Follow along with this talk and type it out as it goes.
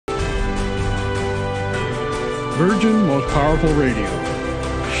Virgin Most Powerful Radio,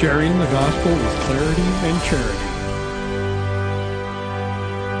 sharing the gospel with clarity and charity.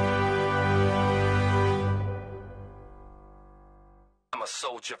 I'm a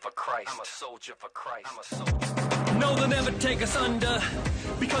soldier for Christ. I'm a soldier for Christ. I'm a soldier. No, they'll never take us under,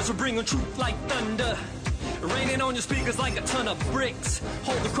 because we're bringing truth like thunder. Raining on your speakers like a ton of bricks.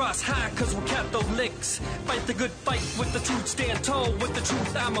 Hold the cross high, cause we're Catholics. Fight the good fight with the truth. Stand tall with the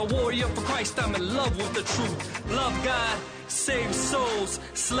truth. I'm a warrior for Christ. I'm in love with the truth. Love God, save souls,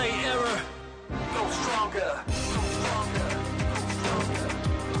 slay error. Go stronger. Go stronger.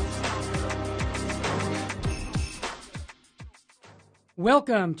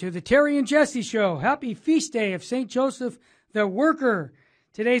 Welcome to the Terry and Jesse Show. Happy feast day of St. Joseph the Worker.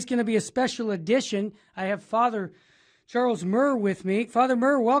 Today's going to be a special edition. I have Father Charles Murr with me. Father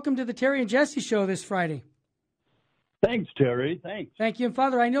Murr, welcome to the Terry and Jesse Show this Friday. Thanks, Terry. Thanks. Thank you. And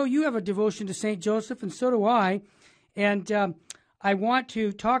Father, I know you have a devotion to St. Joseph, and so do I. And I want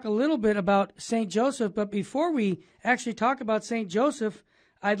to talk a little bit about St. Joseph. But before we actually talk about St. Joseph,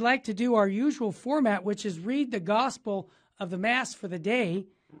 I'd like to do our usual format, which is read the Gospel of the Mass for the day.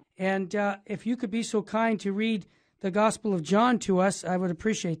 And if you could be so kind to read the Gospel of John to us, I would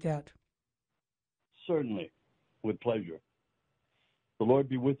appreciate that. Certainly, with pleasure. The Lord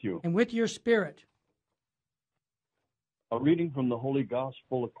be with you. And with your spirit. A reading from the Holy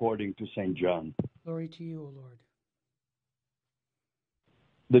Gospel according to St. John. Glory to you, O Lord.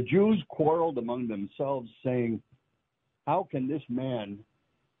 The Jews quarreled among themselves, saying, "How can this man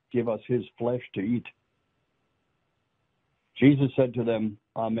give us his flesh to eat?" Jesus said to them,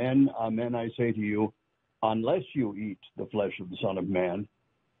 "Amen, amen, I say to you, unless you eat the flesh of the Son of Man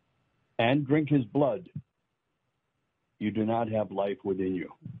and drink his blood, you do not have life within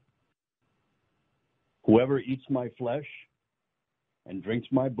you. Whoever eats my flesh and drinks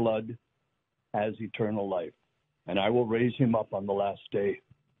my blood has eternal life, and I will raise him up on the last day.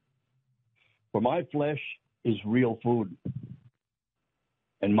 For my flesh is real food,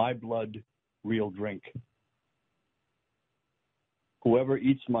 and my blood real drink. Whoever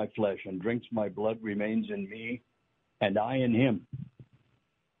eats my flesh and drinks my blood remains in me, and I in him.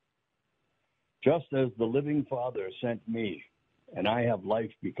 Just as the living Father sent me, and I have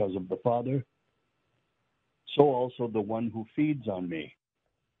life because of the Father, so also the one who feeds on me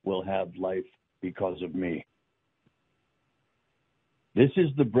will have life because of me. This is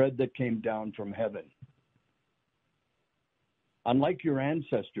the bread that came down from heaven. Unlike your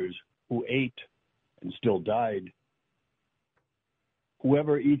ancestors who ate and still died,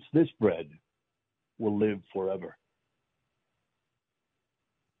 whoever eats this bread will live forever."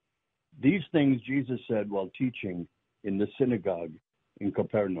 These things Jesus said while teaching in the synagogue in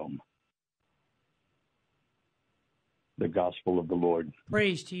Capernaum. The Gospel of the Lord.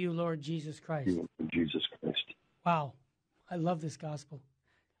 Praise to you, Lord Jesus Christ. Jesus Christ. Wow. I love this gospel.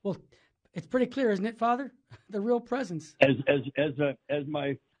 Well, it's pretty clear, isn't it, Father? The real presence. As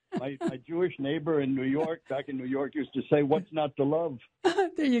my Jewish neighbor in New York, back in New York, used to say, "What's not to love?"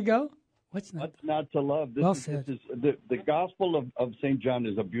 There you go. What's not to love? Well said. This is the Gospel of St. John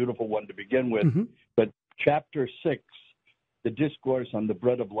is a beautiful one to begin with, Mm-hmm. but chapter 6, the discourse on the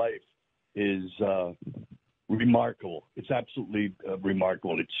bread of life, is remarkable. It's absolutely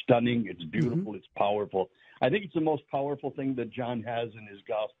remarkable. It's stunning. It's beautiful. Mm-hmm. It's powerful. I think it's the most powerful thing that John has in his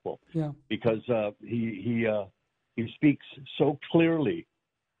Gospel. Yeah. Because he speaks so clearly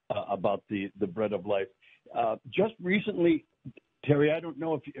about the bread of life. Just recently, Terry, I don't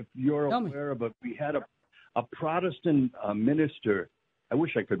know if you're aware of it, we had a Protestant minister. I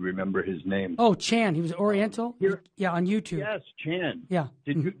wish I could remember his name. Oh, Chan. He was Oriental? Yeah, on YouTube. Yes, Chan. Yeah.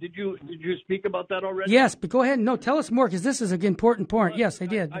 Did you speak about that already? Yes, but go ahead. No, tell us more, because this is an important point. Yes, I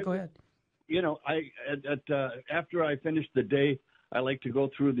did. Go ahead. You know, after I finish the day, I like to go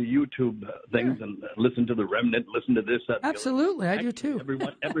through the YouTube things and listen to the remnant, listen to this. That, absolutely, I do too.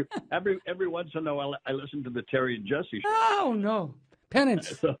 Every once in a while, I listen to the Terry and Jesse Show. Oh no,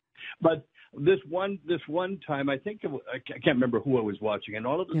 penance. But this one time, I can't remember who I was watching, and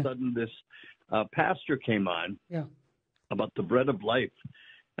all of a sudden, this pastor came on about the bread of life,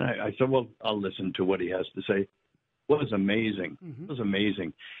 and I said, "Well, I'll listen to what he has to say." It was amazing. Mm-hmm. It was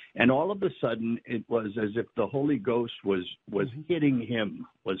amazing. And all of a sudden, it was as if the Holy Ghost was hitting him,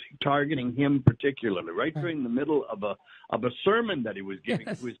 was targeting him particularly, right during the middle of a sermon that he was giving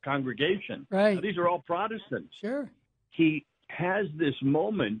to his congregation. Right. Now, these are all Protestants. Sure. He has this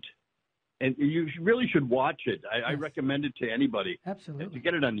moment, and you really should watch it. I recommend it to anybody. Absolutely. To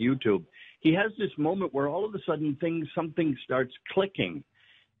get it on YouTube. He has this moment where all of a sudden something starts clicking,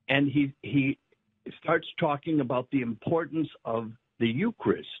 and he starts talking about the importance of the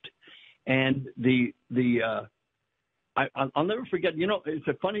Eucharist and the I'll never forget. It's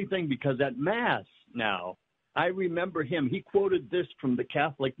a funny thing because at Mass now, I remember him. He quoted this from the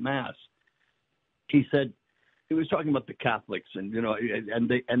Catholic Mass. He said, he was talking about the Catholics, and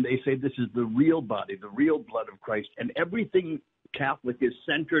they say this is the real body, the real blood of Christ, and everything Catholic is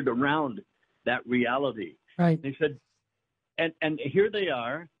centered around that reality. Right. And he said, and here they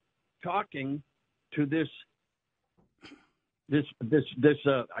are talking to this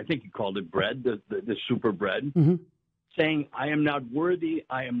I think he called it bread, the super bread, saying, I am not worthy,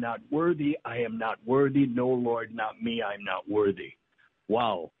 I am not worthy, I am not worthy, no, Lord, not me, I am not worthy.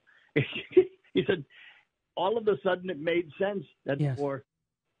 Wow. He said, all of a sudden it made sense that for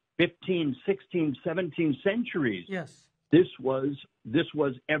 15, 16, 17 centuries, this was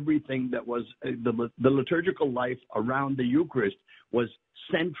everything that was the liturgical life around the Eucharist was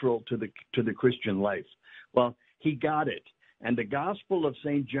central to the Christian life. Well, he got it. And the Gospel of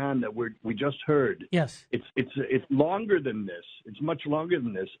St. John that we just heard, it's longer than this. It's much longer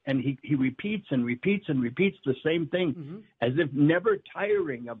than this. And he repeats and repeats and repeats the same thing as if never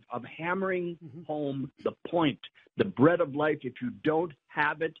tiring of hammering home the point, the bread of life. If you don't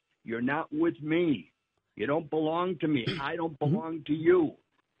have it, you're not with me. You don't belong to me. I don't belong to you.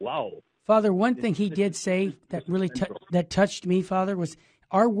 Wow. Father, one thing he did say that really that touched me, Father, was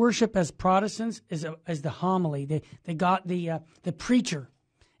our worship as Protestants is the homily. They got the preacher.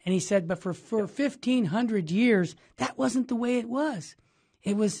 And he said, but for 1,500 years, that wasn't the way it was.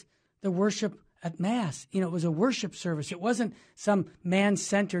 It was the worship at Mass. It was a worship service. It wasn't some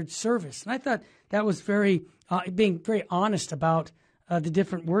man-centered service. And I thought that was being very honest about the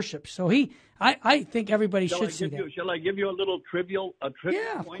different worships. So I think everybody should see that. Shall I give you a little trivial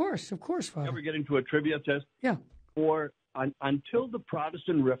Yeah, point? of course, Father. Ever get into a trivia test? Yeah. Until the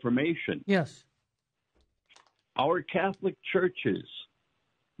Protestant Reformation, our Catholic churches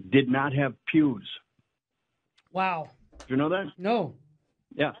did not have pews. Wow. Do you know that? No.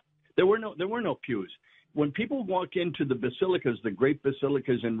 Yeah. There were no pews. When people walk into the basilicas, the great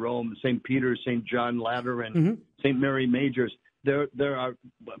basilicas in Rome, St. Peter, St. John Lateran, St. Mary Majors, there are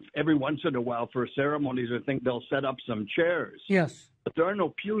every once in a while for ceremonies, I think they'll set up some chairs. Yes. But there are no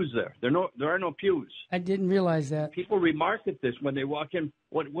pews there. There are no pews. I didn't realize that. People remark at this when they walk in.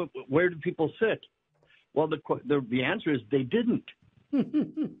 Where do people sit? Well, the answer is they didn't,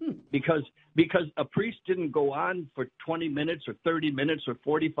 because a priest didn't go on for 20 minutes or 30 minutes or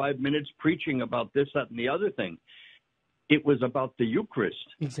 45 minutes preaching about this, that, and the other thing. It was about the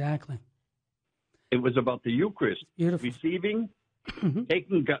Eucharist. Exactly. It was about the Eucharist. Beautiful. Receiving,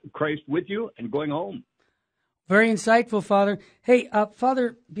 taking Christ with you, and going home. Very insightful, Father. Hey,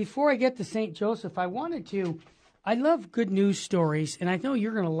 Father, before I get to St. Joseph, I love good news stories, and I know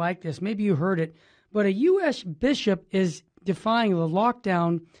you're going to like this. Maybe you heard it, but a U.S. bishop is defying the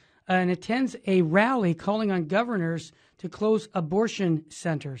lockdown and attends a rally calling on governors to close abortion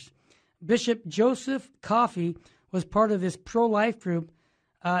centers. Bishop Joseph Coffey was part of this pro-life group,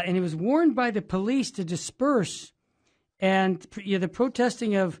 and he was warned by the police to disperse. And the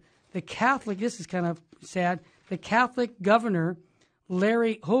protesting of the Catholic, this is kind of sad, the Catholic governor,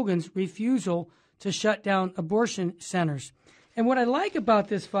 Larry Hogan's refusal to shut down abortion centers. And what I like about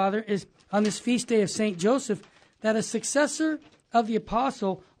this, Father, is on this feast day of St. Joseph, that a successor of the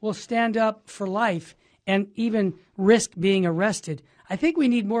apostle will stand up for life and even risk being arrested. I think we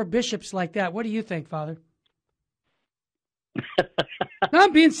need more bishops like that. What do you think, Father? No,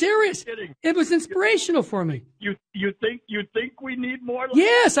 I'm being serious. It was inspirational for me. You think we need more?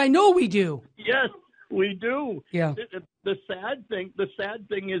 Yes, I know we do. Yes, we do. Yeah. The sad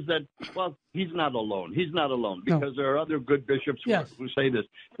thing is that, well, he's not alone. He's not alone because there are other good bishops who say this.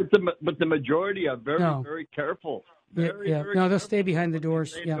 But the majority are very careful. They'll stay behind the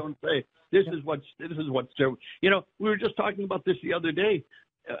doors. They don't say. This is what's. We were just talking about this the other day.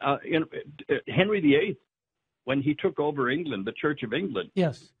 Henry VIII, when he took over England, the Church of England.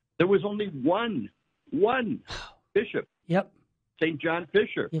 Yes. There was only one bishop. Yep. St. John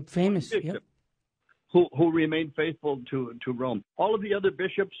Fisher. Yep, famous. Bishop, yep. Who remained faithful to Rome. All of the other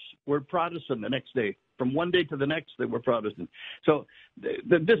bishops were Protestant the next day. From one day to the next, they were Protestant. So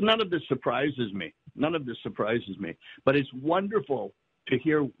none of this surprises me. But it's wonderful to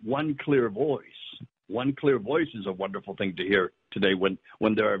hear one clear voice. One clear voice is a wonderful thing to hear today when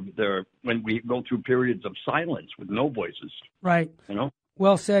we go through periods of silence with no voices. Right.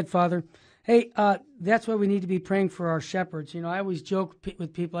 Well said, Father. Hey, that's why we need to be praying for our shepherds. I always joke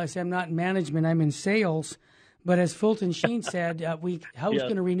with people. I say I'm not in management, I'm in sales. But as Fulton Sheen said, how's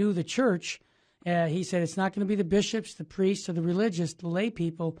going to renew the church? He said it's not going to be the bishops, the priests, or the religious. The lay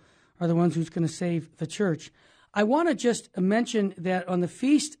people are the ones who's going to save the church. I want to just mention that on the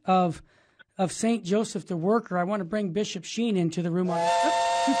feast of of St. Joseph the Worker. I want to bring Bishop Sheen into the room on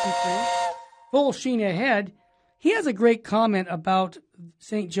full Sheen ahead. He has a great comment about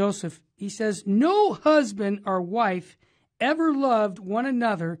St. Joseph. He says, no husband or wife ever loved one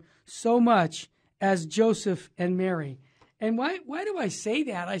another so much as Joseph and Mary. And why do I say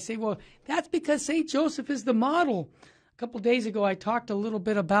that? I say, well, that's because St. Joseph is the model. A couple days ago, I talked a little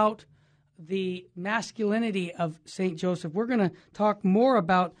bit about the masculinity of St. Joseph. We're going to talk more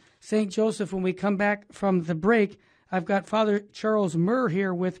about St. Joseph when we come back from the break. I've got Father Charles Murr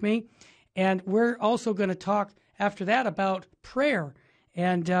here with me, and we're also going to talk after that about prayer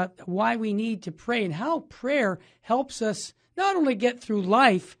and why we need to pray and how prayer helps us not only get through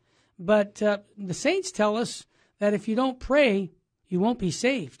life, but the saints tell us that if you don't pray, you won't be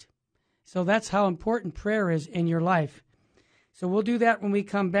saved. So that's how important prayer is in your life. So we'll do that when we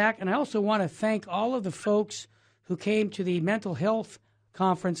come back. And I also want to thank all of the folks who came to the mental health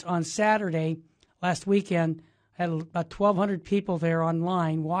conference on Saturday last weekend. I had about 1,200 people there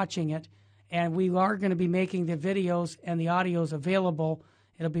online watching it. And we are going to be making the videos and the audios available.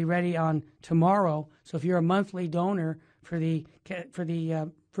 It'll be ready on tomorrow. So if you're a monthly donor for the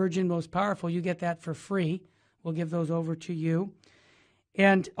Virgin Most Powerful, you get that for free. We'll give those over to you.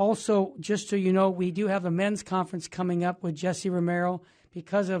 And also, just so you know, we do have a men's conference coming up with Jesse Romero.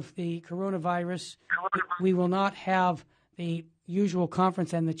 Because of the coronavirus, we will not have the usual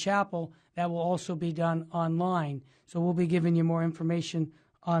conference and the chapel. That will also be done online. So we'll be giving you more information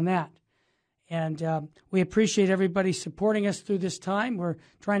on that. And we appreciate everybody supporting us through this time. We're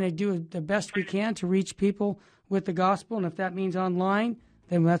trying to do the best we can to reach people with the gospel. And if that means online,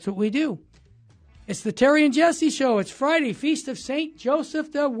 then that's what we do. It's the Terry and Jesse Show. It's Friday, Feast of St.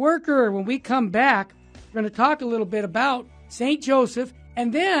 Joseph the Worker. When we come back, we're going to talk a little bit about St. Joseph.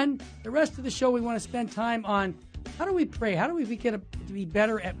 And then the rest of the show, we want to spend time on how do we pray? How do we get to be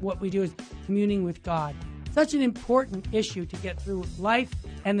better at what we do is communing with God? Such an important issue to get through life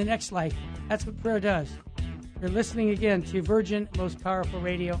and the next life. That's what prayer does. You're listening again to Virgin Most Powerful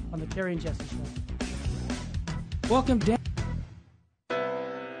Radio on the Terry and Jesse Show. Welcome, Dan.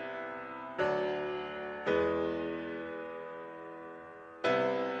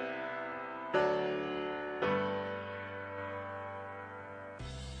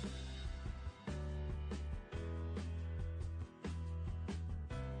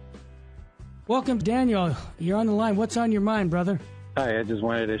 Welcome, Daniel. You're on the line. What's on your mind, brother? Hi, I just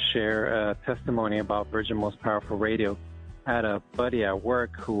wanted to share a testimony about Virgin Most Powerful Radio. I had a buddy at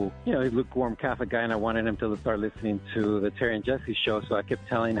work who, he's a lukewarm Catholic guy, and I wanted him to start listening to the Terry and Jesse Show, so I kept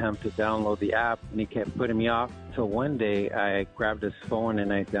telling him to download the app, and he kept putting me off. So one day, I grabbed his phone,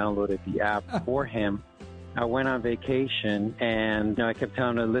 and I downloaded the app for him. I went on vacation, and I kept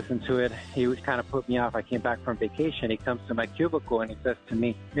telling him to listen to it. He was kind of put me off. I came back from vacation. He comes to my cubicle, and he says to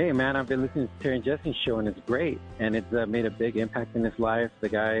me, hey, man, I've been listening to Terry and Jesse's show, and it's great. And it's made a big impact in his life. The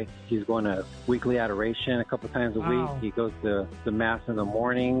guy, he's going to weekly adoration a couple times a week. He goes to Mass in the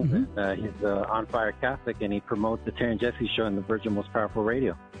mornings. Mm-hmm. And, he's an on-fire Catholic, and he promotes the Terry and Jesse show on the Virgin Most Powerful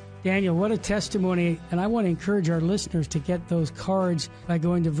Radio. Daniel, what a testimony. And I want to encourage our listeners to get those cards by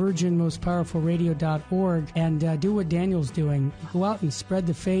going to virginmostpowerfulradio.org and do what Daniel's doing. Go out and spread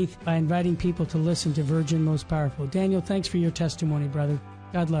the faith by inviting people to listen to Virgin Most Powerful. Daniel, thanks for your testimony, brother.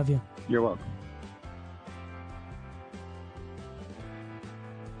 God love you. You're welcome.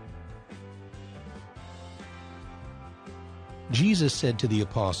 Jesus said to the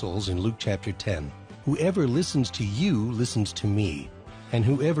apostles in Luke chapter 10, whoever listens to you listens to me, and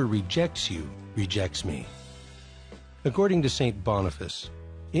whoever rejects you rejects me. According to St. Boniface,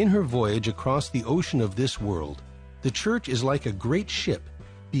 in her voyage across the ocean of this world, the Church is like a great ship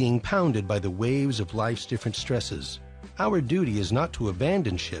being pounded by the waves of life's different stresses. Our duty is not to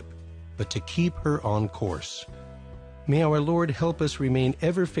abandon ship, but to keep her on course. May our Lord help us remain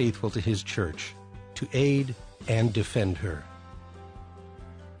ever faithful to His Church, to aid and defend her.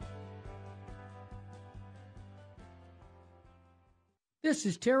 This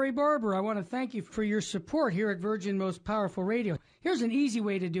is Terry Barber. I want to thank you for your support here at Virgin Most Powerful Radio. Here's an easy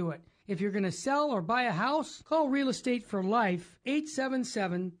way to do it. If you're going to sell or buy a house, call Real Estate for Life,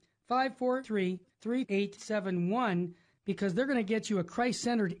 877-543-3871, because they're going to get you a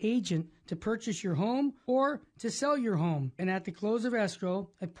Christ-centered agent to purchase your home or to sell your home. And at the close of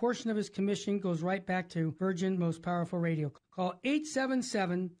escrow, a portion of his commission goes right back to Virgin Most Powerful Radio. Call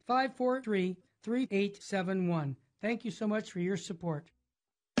 877-543-3871. Thank you so much for your support.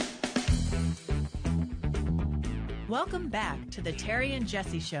 Welcome back to the Terry and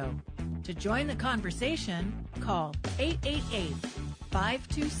Jesse Show. To join the conversation, call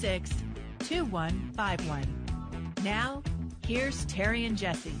 888-526-2151. Now, here's Terry and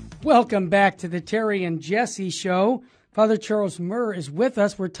Jesse. Welcome back to the Terry and Jesse Show. Father Charles Murr is with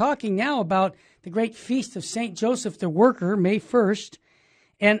us. We're talking now about the great feast of St. Joseph the Worker, May 1st.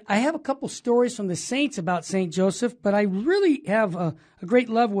 And I have a couple stories from the saints about St. Joseph, but I really have a great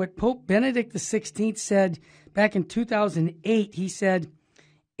love what Pope Benedict XVI said back in 2008. He said,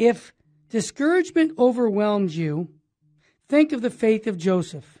 if discouragement overwhelms you, think of the faith of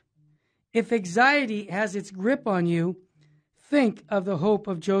Joseph. If anxiety has its grip on you, think of the hope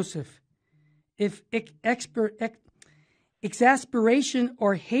of Joseph. If exasperation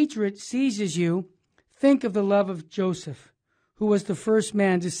or hatred seizes you, think of the love of Joseph, who was the first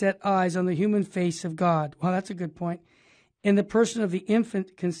man to set eyes on the human face of God. Well, that's a good point. In the person of the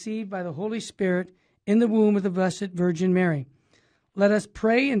infant conceived by the Holy Spirit in the womb of the Blessed Virgin Mary. Let us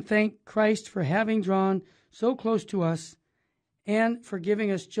pray and thank Christ for having drawn so close to us and for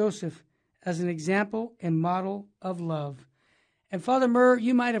giving us Joseph as an example and model of love. And Father Murr,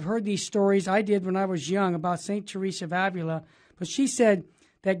 you might have heard these stories. I did when I was young about St. Teresa of Avila. But she said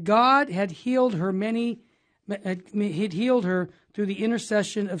that God had healed her He'd healed her through the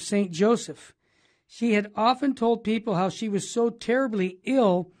intercession of St. Joseph. She had often told people how she was so terribly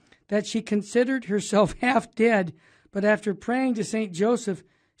ill that she considered herself half dead. But after praying to St. Joseph,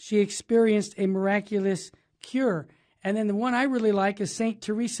 she experienced a miraculous cure. And then the one I really like is St.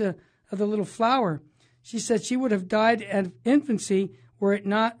 Teresa of the Little Flower. She said she would have died at infancy were it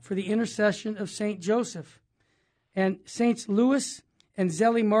not for the intercession of St. Joseph. And Saints Louis and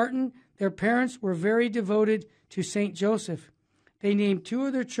Zelly Martin, their parents were very devoted to St. Joseph. They named 2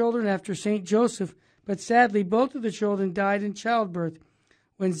 of their children after St. Joseph, but sadly both of the children died in childbirth.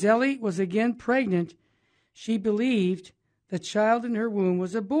 When Zelly was again pregnant, she believed the child in her womb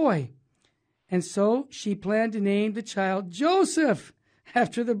was a boy. And so she planned to name the child Joseph.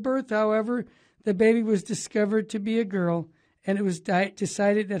 After the birth, however, the baby was discovered to be a girl, and it was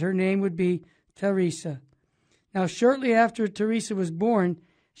decided that her name would be Teresa. Now, shortly after Teresa was born,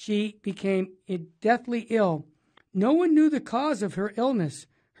 she became deathly ill. No one knew the cause of her illness.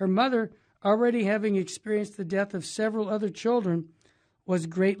 Her mother, already having experienced the death of several other children, was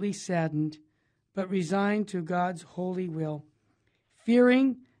greatly saddened, but resigned to God's holy will.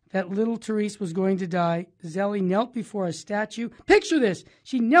 Fearing that little Teresa was going to die, Zelly knelt before a statue. Picture this.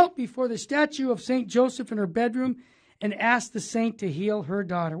 She knelt before the statue of St. Joseph in her bedroom and asked the saint to heal her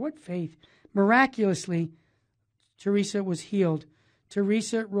daughter. What faith. Miraculously, Teresa was healed.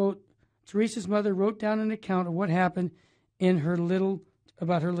 Teresa's mother wrote down an account of what happened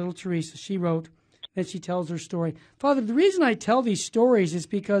about her little Teresa. She wrote, and she tells her story. Father, the reason I tell these stories is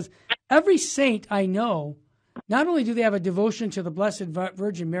because every saint I know, not only do they have a devotion to the Blessed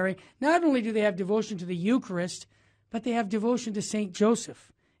Virgin Mary, not only do they have devotion to the Eucharist, but they have devotion to St.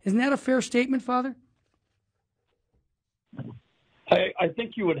 Joseph. Isn't that a fair statement, Father? I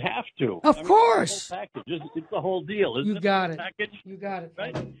think you would have to. Of course. It's the whole deal, isn't it? You got it. Package? You got it.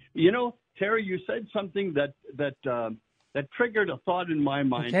 Right? You know, Terry, you said something that triggered a thought in my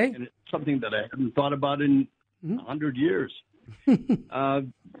mind, okay. And it's something that I haven't thought about in 100 years.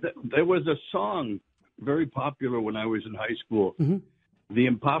 There was a song very popular when I was in high school, The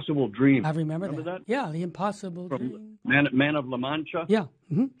Impossible Dream. I remember that. Yeah, The Impossible Dream. Man of La Mancha. Yeah,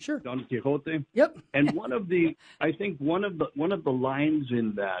 sure. Don Quixote. Yep. And one of the lines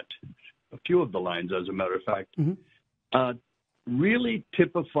in that, a few of the lines, as a matter of fact, really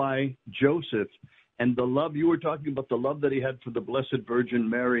typify Joseph and the love you were talking about, the love that he had for the Blessed Virgin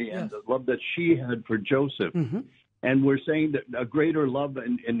Mary and the love that she had for Joseph. And we're saying that a greater love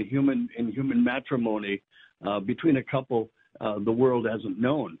in human matrimony between a couple the world hasn't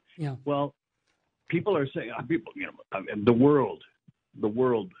known. Yeah. Well, people are saying, the world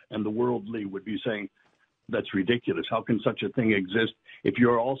and the worldly would be saying, that's ridiculous. How can such a thing exist if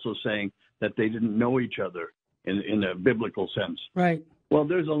you're also saying that they didn't know each other in a biblical sense? Right. Well,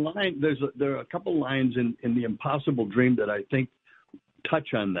 there's a line. There are a couple lines in The Impossible Dream that I think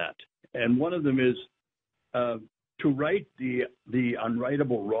touch on that, and one of them is to right the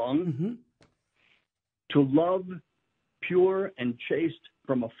unrightable wrong, to love pure and chaste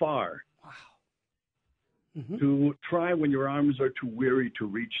from afar. Wow. To try when your arms are too weary to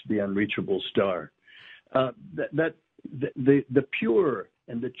reach the unreachable star. The pure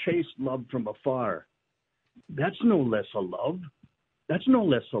and the chaste love from afar. That's no less a love. That's no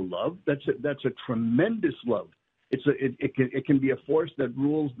less a love. That's a tremendous love. It can be a force that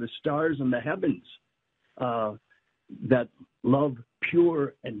rules the stars and the heavens. That love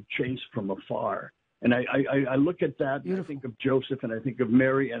pure and chaste from afar. And I look at that, and I think of Joseph, and I think of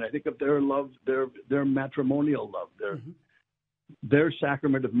Mary, and I think of their love, their matrimonial love, their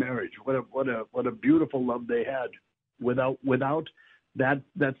sacrament of marriage. What a beautiful love they had. without that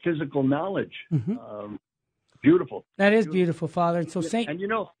physical knowledge. Mm-hmm. Beautiful. That is beautiful, Father. And so Saint, and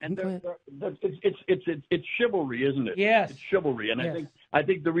it's chivalry, isn't it? Yes, it's chivalry. And yes. I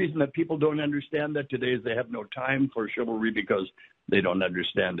think the reason that people don't understand that today is they have no time for chivalry because they don't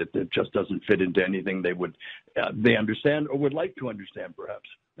understand it. It just doesn't fit into anything they understand or would like to understand, perhaps.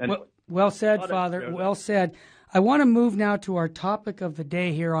 Anyway, well said, Father. Well said. I want to move now to our topic of the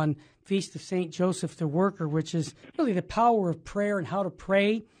day here on Feast of St. Joseph the Worker, which is really the power of prayer and how to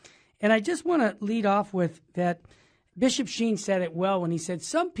pray. And I just want to lead off with that Bishop Sheen said it well when he said,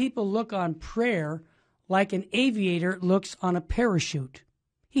 some people look on prayer like an aviator looks on a parachute.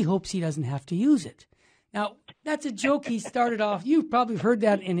 He hopes he doesn't have to use it. Now, that's a joke he started off. You've probably heard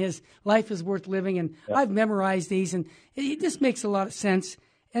that in his Life is Worth Living, and I've memorized these, and it just makes a lot of sense.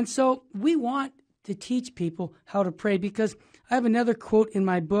 And so we want to teach people how to pray because I have another quote in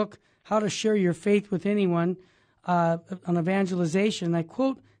my book, How to Share Your Faith with Anyone, on evangelization. I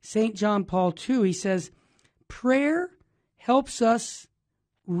quote St. John Paul II. He says, prayer helps us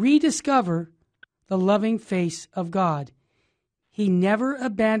rediscover the loving face of God. He never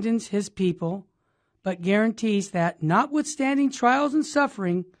abandons his people, but guarantees that, notwithstanding trials and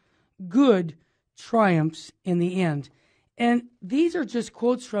suffering, good triumphs in the end. And these are just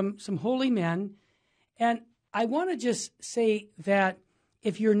quotes from some holy men. And I want to just say that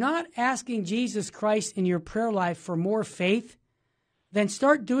if you're not asking Jesus Christ in your prayer life for more faith, then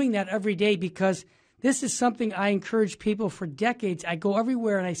start doing that every day, because this is something I encourage people for decades. I go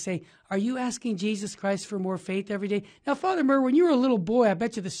everywhere and I say, are you asking Jesus Christ for more faith every day? Now, Father Murr, when you were a little boy, I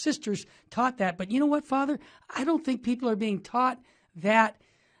bet you the sisters taught that. But you know what, Father? I don't think people are being taught that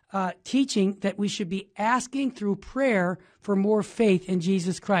teaching that we should be asking through prayer for more faith in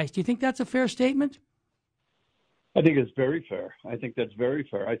Jesus Christ. Do you think that's a fair statement? I think it's very fair. I think that's very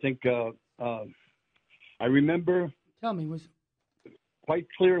fair. I think I remember. Tell me, quite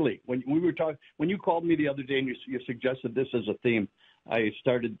clearly when we were talking. When you called me the other day and you suggested this as a theme, I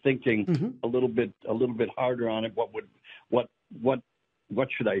started thinking a little bit harder on it. What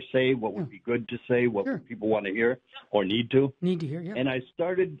should I say? What would be good to say? What would people want to hear or need to hear? Yeah. And I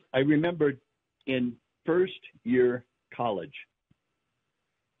remembered in first year college.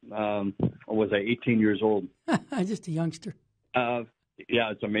 Was I 18 years old? Just a youngster. Yeah,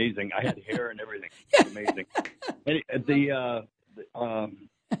 it's amazing. I had hair and everything. It's amazing.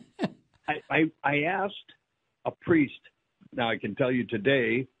 I asked a priest. Now I can tell you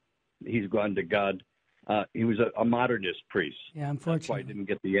today, he's gone to God. He was a modernist priest. Yeah, unfortunately. That's why I didn't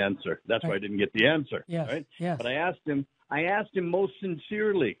get the answer. That's why I didn't get the answer. Yes. Right? Yes. But I asked him most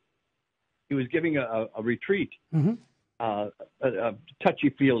sincerely. He was giving a retreat. A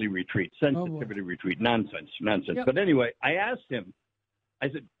touchy-feely retreat, sensitivity retreat, nonsense. Yep. But anyway, I asked him, I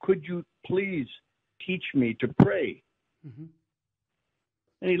said, could you please teach me to pray?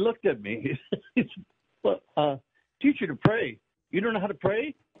 And he looked at me. He said, well, teach you to pray? You don't know how to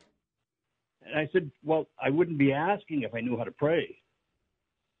pray? And I said, well, I wouldn't be asking if I knew how to pray.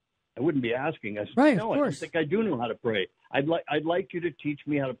 I wouldn't be asking. I said, right, no, I don't think I do know how to pray. I'd like you to teach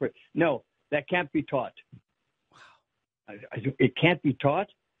me how to pray. No, that can't be taught. It can't be taught?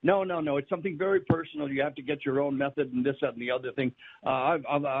 No. It's something very personal. You have to get your own method and this, that, and the other thing.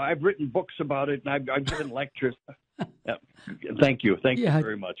 I've written books about it, and I've given lectures. Thank you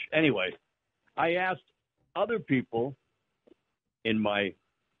very much. Anyway, I asked other people in my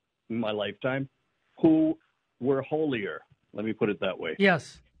lifetime who were holier. Let me put it that way.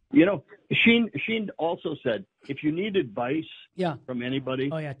 Yes. You know, Sheen also said, if you need advice from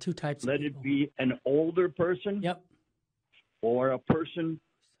anybody, two types. Let it be an older person. Yep. Or a person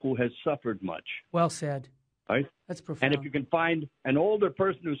who has suffered much. Well said. Right? That's profound. And if you can find an older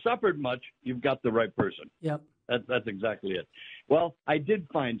person who suffered much, you've got the right person. Yep. That's exactly it. Well, I did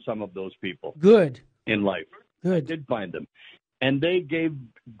find some of those people. Good. In life. Good. I did find them. And they gave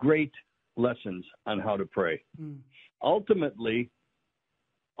great lessons on how to pray. Ultimately,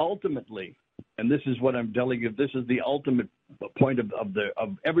 and this is what I'm telling you, this is the ultimate point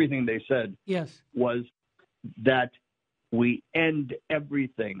of everything they said. Yes. Was that we end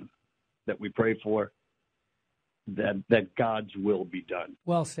everything that we pray for, that God's will be done.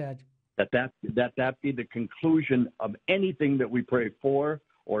 Well said. That be the conclusion of anything that we pray for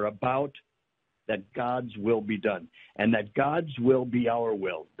or about, that God's will be done. And that God's will be our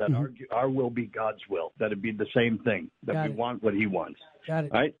will, that our will be God's will, that it be the same thing, that we want what he wants. Got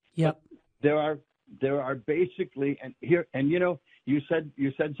it. Right? Yep. But there are basically, and you know, you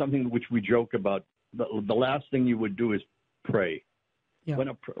said something which we joke about. The last thing you would do is pray. Yeah.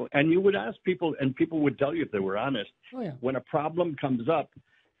 And you would ask people, and people would tell you if they were honest. Oh, yeah. When a problem comes up,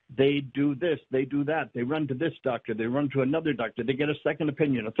 they do this, they do that. They run to this doctor, they run to another doctor, they get a second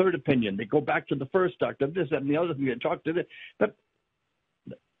opinion, a third opinion. They go back to the first doctor, this, that, and the other thing. They talk to this. But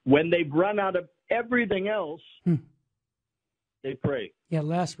when they've run out of everything else, they pray. Yeah,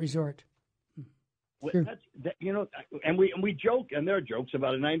 last resort. Sure. And we joke, and there are jokes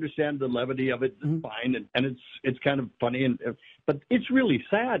about it, and I understand the levity of it. It's fine, and it's kind of funny, but it's really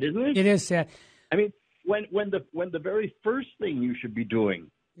sad, isn't it? It is sad. I mean, when the very first thing you should be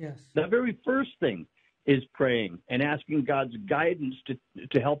doing, yes, the very first thing is praying and asking God's guidance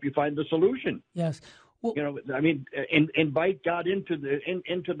to help you find the solution. Yes. Well, I mean, invite God into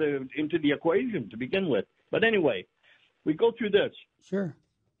the equation to begin with. But anyway, we go through this. Sure.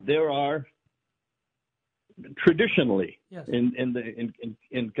 There are traditionally yes.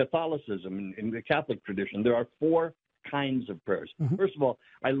 in Catholicism, in the Catholic tradition, there are 4 kinds of prayers. Mm-hmm. First of all,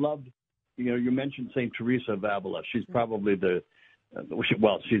 I love, you mentioned St. Teresa of Avila. She's probably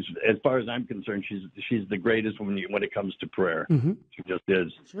she's, as far as I'm concerned, she's the greatest when it comes to prayer. Mm-hmm. She just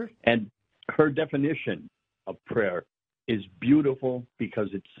is. Sure. And her definition of prayer is beautiful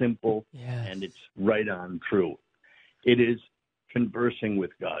because it's simple yes. and it's right on true. It is conversing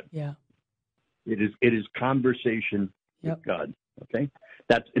with God. Yeah. It is conversation yep. with God. Okay,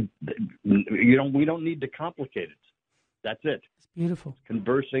 that's it. We don't need to complicate it. That's it. It's beautiful. It's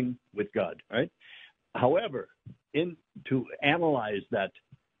conversing with God. Right. However, to analyze that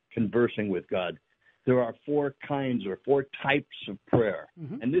conversing with God, there are 4 kinds or 4 types of prayer,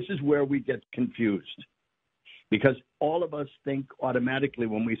 mm-hmm. and this is where we get confused, because all of us think automatically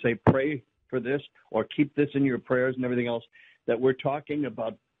when we say pray for this or keep this in your prayers and everything else that we're talking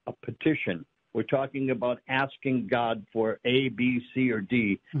about a petition. We're talking about asking God for A, B, C, or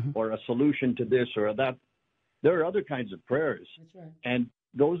D, mm-hmm. or a solution to this or that. There are other kinds of prayers. That's right. And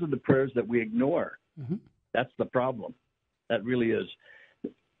those are the prayers that we ignore. Mm-hmm. That's the problem. That really is.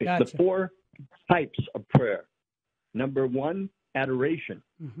 Gotcha. The 4 types of prayer. Number 1, adoration.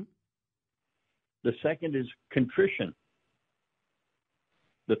 Mm-hmm. The second is contrition.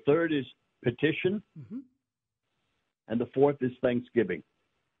 The third is petition. Mm-hmm. And the 4th is thanksgiving.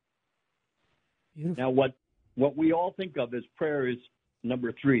 Beautiful. Now, what we all think of as prayer is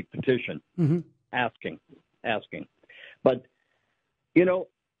number 3, petition, mm-hmm. asking. But, I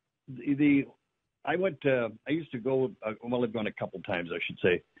used to go, I've gone a couple times, I should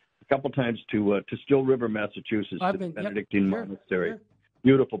say, to Still River, Massachusetts, to the Benedictine Monastery. Sure.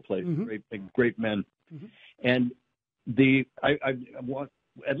 Beautiful place, mm-hmm. great men. Mm-hmm. And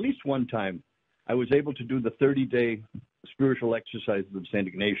at least one time, I was able to do the 30-day spiritual exercises of St.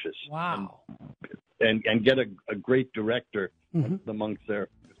 Ignatius. Wow. And get a great director, mm-hmm. the monks there.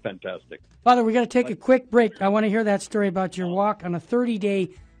 It's fantastic. Father, we got to take a quick break. I want to hear that story about your walk on a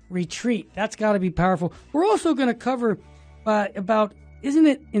 30-day retreat. That's got to be powerful. We're also going to cover about, isn't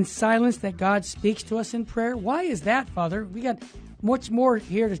it in silence that God speaks to us in prayer? Why is that, Father? We got much more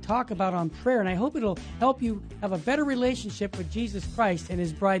here to talk about on prayer, and I hope it'll help you have a better relationship with Jesus Christ and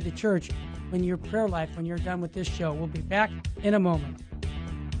His bride, the church, when your prayer life, when you're done with this show. We'll be back in a moment.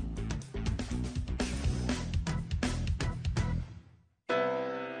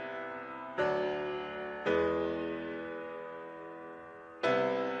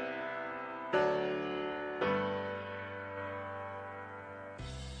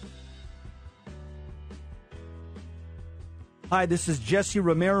 Hi, this is Jesse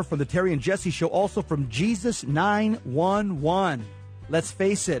Romero from the Terry and Jesse Show, also from Jesus 911. Let's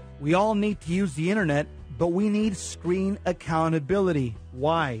face it, we all need to use the internet, but we need screen accountability.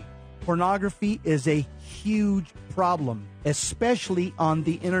 Why? Pornography is a huge problem, especially on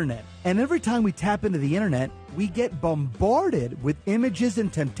the internet. And every time we tap into the internet, we get bombarded with images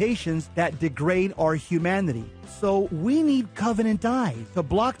and temptations that degrade our humanity. So we need Covenant Eyes to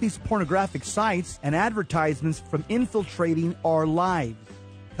block these pornographic sites and advertisements from infiltrating our lives.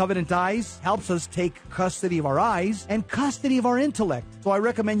 Covenant Eyes helps us take custody of our eyes and custody of our intellect. So I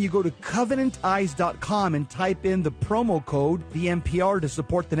recommend you go to CovenantEyes.com and type in the promo code VMPR to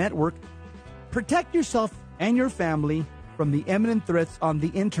support the network. Protect yourself and your family from the imminent threats on the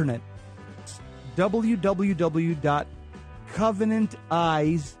internet.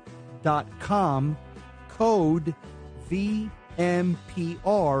 www.covenanteyes.com, code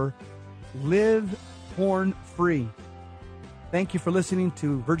VMPR, live porn free. Thank you for listening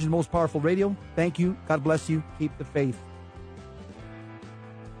to Virgin's Most Powerful Radio. Thank you. God bless you. Keep the faith.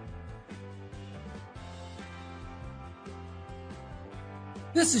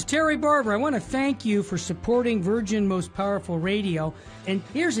 This is Terry Barber. I want to thank you for supporting Virgin Most Powerful Radio. And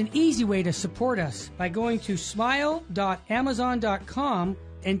here's an easy way to support us by going to smile.amazon.com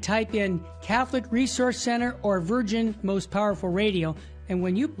and type in Catholic Resource Center or Virgin Most Powerful Radio. And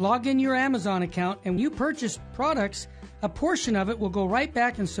when you log in your Amazon account and you purchase products, a portion of it will go right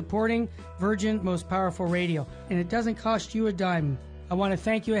back in supporting Virgin Most Powerful Radio. And it doesn't cost you a dime. I want to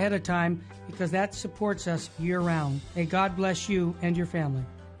thank you ahead of time because that supports us year-round. May God bless you and your family.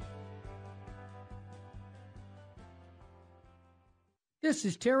 This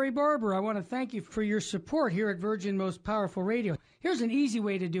is Terry Barber. I want to thank you for your support here at Virgin Most Powerful Radio. Here's an easy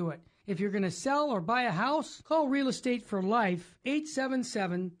way to do it. If you're going to sell or buy a house, call Real Estate for Life,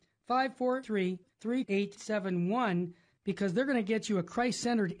 877-543-3871, because they're going to get you a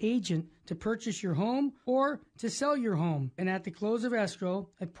Christ-centered agent to purchase your home or to sell your home. And at the close of escrow,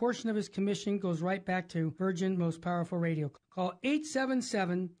 a portion of his commission goes right back to Virgin Most Powerful Radio. Call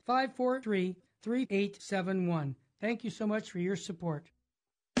 877-543-3871. Thank you so much for your support.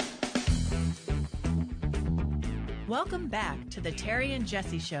 Welcome back to the Terry and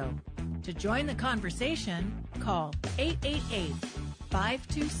Jesse Show. To join the conversation, call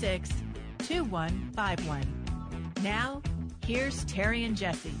 888-526-2151. Now, here's Terry and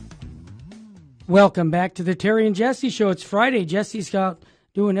Jesse. Welcome back to the Terry and Jesse Show. It's Friday. Jesse's out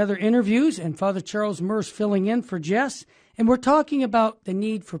doing other interviews, and Father Charles Murr's filling in for Jess. And we're talking about the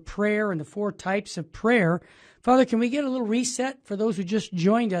need for prayer and the 4 types of prayer. Father, can we get a little reset for those who just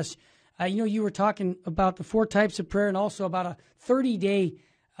joined us? You were talking about the 4 types of prayer and also about a 30-day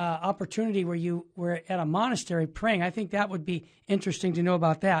opportunity where you were at a monastery praying. I think that would be interesting to know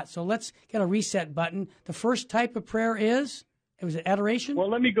about that. So let's get a reset button. The first type of prayer is, it was adoration? Well,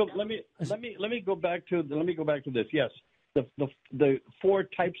 let me go back to this. Yes, the 4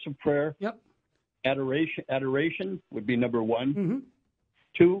 types of prayer. Yep. Adoration would be number 1. Mm-hmm.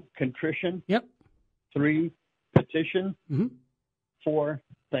 2, contrition. Yep. 3, petition. Mm-hmm. 4,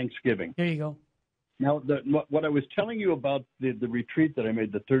 thanksgiving. There you go. Now, what I was telling you about the retreat that I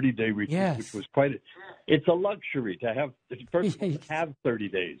made, the 30-day retreat, yes, which was it's a luxury to have 30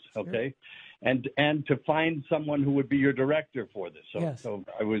 days, okay, and to find someone who would be your director for this. So, yes. So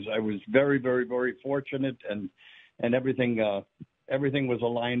I was very, very, very fortunate, and everything was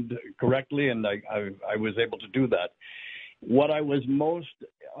aligned correctly, and I was able to do that. What I was most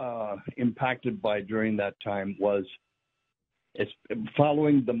impacted by during that time was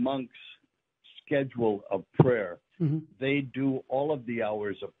following the monks' schedule of prayer. Mm-hmm. They do all of the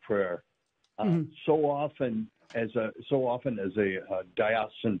hours of prayer. So often as a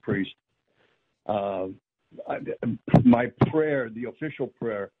diocesan priest, my prayer, the official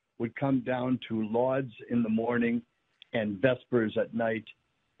prayer, would come down to lauds in the morning and vespers at night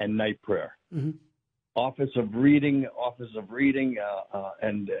and night prayer. Mm-hmm. Office of reading,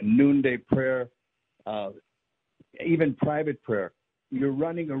 and noonday prayer, even private prayer. You're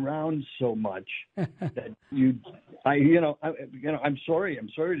running around so much that I'm sorry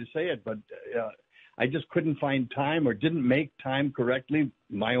to say it, but I just couldn't find time or didn't make time correctly.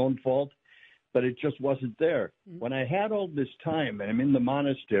 My own fault, but it just wasn't there. Mm-hmm. When I had all this time and I'm in the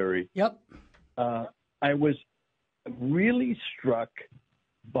monastery, yep, I was really struck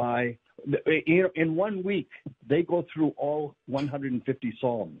by, in 1 week, they go through all 150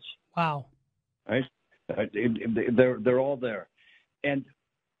 Psalms. Wow. Right? They're all there. And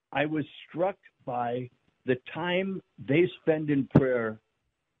I was struck by the time they spend in prayer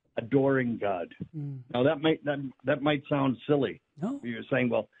adoring God. Mm. Now that might sound silly. No. You're saying,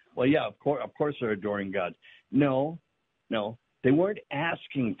 well, yeah, of course they're adoring God. No, they weren't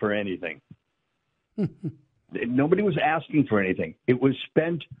asking for anything. Nobody was asking for anything. It was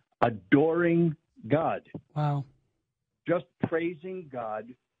spent adoring God. Wow. Just praising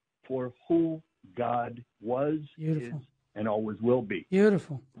God for who God was, beautiful, is, and always will be.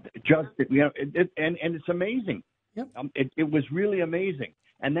 Beautiful. Just and it's amazing. Yep. It was really amazing,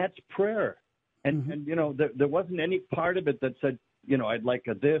 and that's prayer. And mm-hmm. and there wasn't any part of it that said, I'd like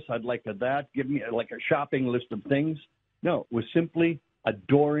a this, I'd like a that. Give me like a shopping list of things. No, it was simply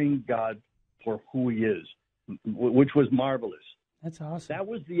adoring God for who He is, which was marvelous. That's awesome. That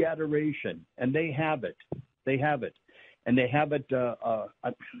was the adoration, and they have it. And they have it.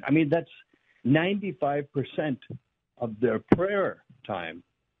 That's 95% of their prayer time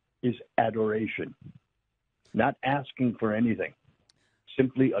is adoration, not asking for anything,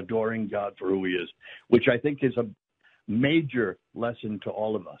 simply adoring God for who He is, which I think is a major lesson to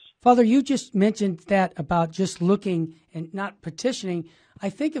all of us. Father, you just mentioned that about just looking and not petitioning.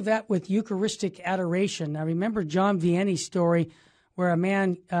 I think of that with Eucharistic adoration. I remember John Vianney's story where a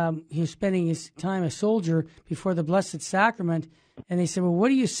man, he was spending his time a soldier before the Blessed Sacrament, and they said, well, what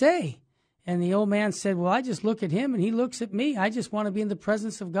do you say? And the old man said, well, I just look at him and he looks at me. I just want to be in the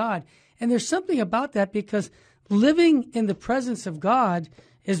presence of God. And there's something about that, because living in the presence of God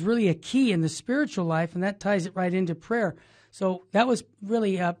is really a key in the spiritual life, and that ties it right into prayer. So that was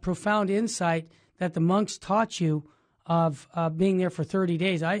really a profound insight that the monks taught you of being there for 30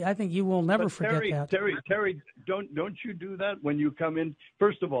 days. I think you will never forget that. Terry, don't you do that when you come in?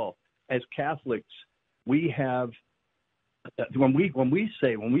 First of all, as Catholics, we have when we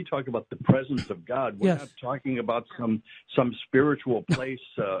talk about the presence of God, we're not talking about some spiritual place,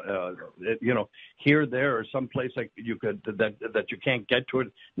 here, there, or some place like you could that you can't get to it.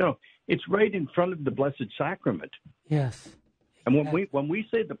 No, it's right in front of the Blessed Sacrament. Yes. And when we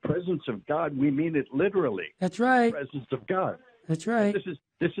say the presence of God, we mean it literally. That's right. The presence of God. That's right.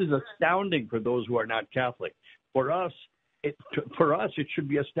 This is astounding for those who are not Catholic. For us, it should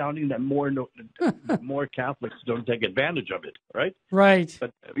be astounding that more Catholics don't take advantage of it, right? Right.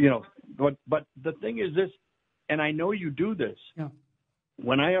 But the thing is this, and I know you do this. Yeah.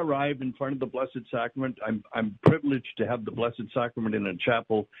 When I arrive in front of the Blessed Sacrament, I'm privileged to have the Blessed Sacrament in a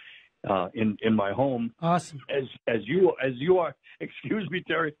chapel in my home. Awesome. As you are, excuse me,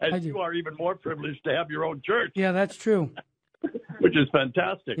 Terry, you are even more privileged to have your own church. Yeah, that's true. Which is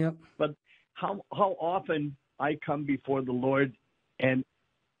fantastic. Yep. But how often I come before the Lord and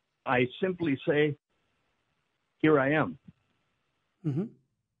I simply say, "Here I am." Mm-hmm.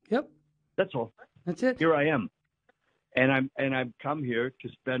 Yep. That's all. That's it. Here I am, and I've come here to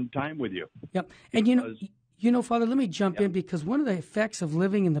spend time with you. Yep. And you know, Father, let me jump in, because one of the effects of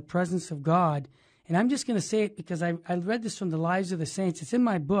living in the presence of God, and I'm just going to say it because I read this from the Lives of the Saints. It's in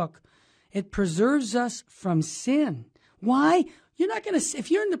my book. It preserves us from sin. Why? You're not going to. If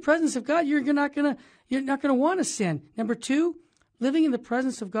you're in the presence of God, you're not going to want to sin. Number 2, living in the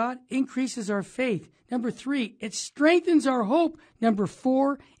presence of God increases our faith. Number 3, it strengthens our hope. Number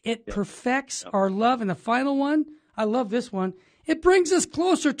 4, it perfects our love. And the final one, I love this one. It brings us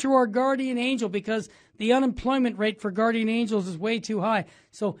closer to our guardian angel, because the unemployment rate for guardian angels is way too high.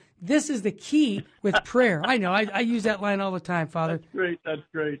 So this is the key with prayer. I know. I use that line all the time, Father. That's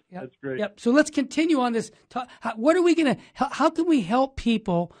great. Yep. That's great. Yep. So let's continue on this. What are we going to? How can we help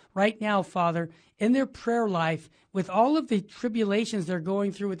people right now, Father, in their prayer life with all of the tribulations they're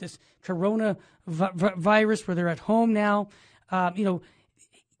going through with this coronavirus, where they're at home now?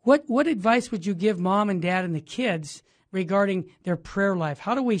 What advice would you give Mom and Dad and the kids regarding their prayer life?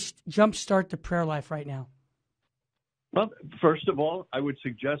 How do we jumpstart the prayer life right now? Well, first of all, I would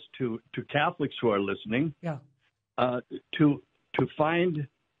suggest to Catholics who are listening, to find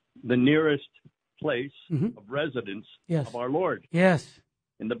the nearest place of residence of our Lord. Yes.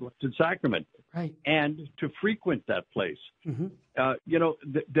 In the Blessed Sacrament. Right. And to frequent that place. Mm-hmm.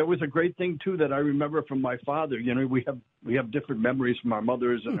 There was a great thing too that I remember from my father. We have different memories from our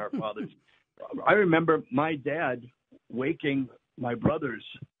mothers and our fathers. I remember my dad waking my brothers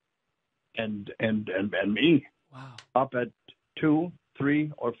and me up at 2,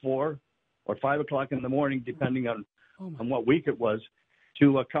 3, or 4, or 5 o'clock in the morning, depending on what week it was,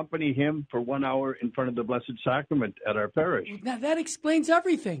 to accompany him for 1 hour in front of the Blessed Sacrament at our parish. Now that explains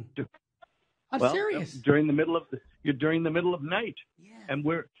everything. I'm serious. During the middle of night, and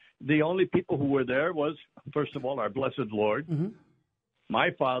the only people who were there was, first of all, our blessed Lord,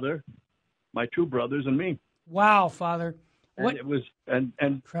 my father, my 2 brothers, and me. Wow, Father! And it was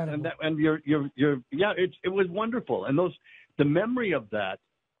incredible. It was wonderful, and the memory of that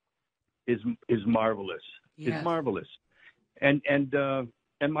is marvelous. Yes. It's marvelous, and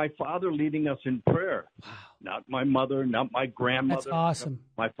my father leading us in prayer. Wow. Not my mother, not my grandmother. That's awesome.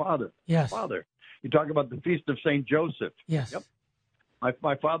 My father. Yes. My father. You talk about the Feast of St. Joseph. Yes. Yep.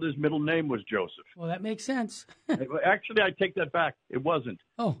 My father's middle name was Joseph. Well, that makes sense. Actually, I take that back. It wasn't.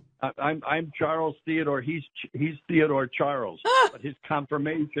 Oh. I'm Charles Theodore. He's Theodore Charles. But his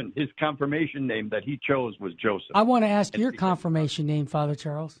confirmation name that he chose was Joseph. I want to ask your confirmation name, Father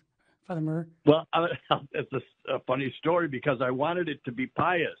Charles. Father Murr. Well, it's a funny story, because I wanted it to be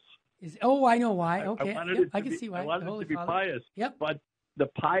pious. I know why. Okay. I can see why. I wanted it to be Father. pious. Yep. But the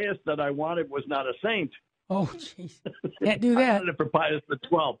Pius that I wanted was not a saint. Oh, jeez. Can't do that. I wanted it for Pius the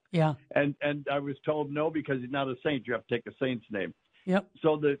 12th. Yeah. And I was told no, because he's not a saint. You have to take a saint's name. Yep.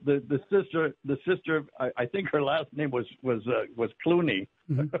 So the sister, I think her last name was Clooney,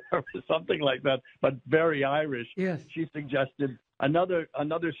 or something like that, but very Irish. Yes. She suggested another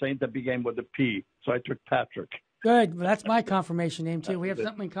saint that began with a P. So I took Patrick. Good. Well, that's my confirmation name too. We have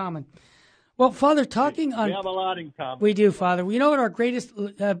something in common. Well, Father, we have a lot in common. We do, Father. You know what our greatest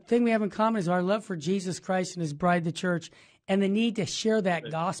thing we have in common is our love for Jesus Christ and His bride, the church, and the need to share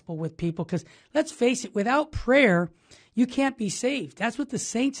that gospel with people. Because let's face it, without prayer, you can't be saved. That's what the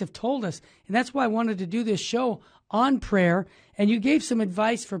saints have told us, and that's why I wanted to do this show on prayer. And you gave some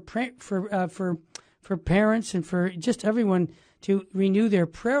advice for parents and for just everyone to renew their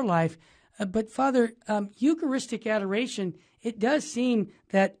prayer life. But Father, Eucharistic adoration, it does seem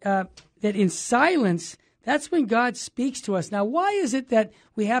that that in silence, that's when God speaks to us. Now, why is it that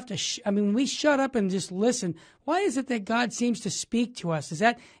we have to, when we shut up and just listen, why is it that God seems to speak to us? Is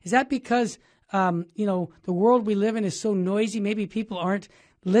that because, the world we live in is so noisy? Maybe people aren't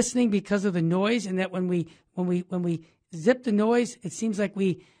listening because of the noise, and that when we zip the noise, it seems like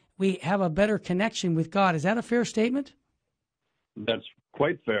we have a better connection with God. Is that a fair statement? That's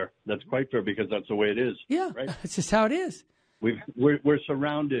quite fair. That's quite fair because that's the way it is. Yeah, right? It's just how it is. We're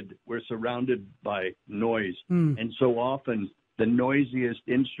surrounded by noise, and so often the noisiest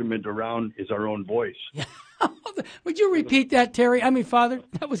instrument around is our own voice. Yeah. Would you repeat that, Terry? Father,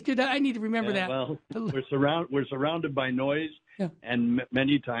 that was good. I need to remember that. Well, we're surrounded by noise, and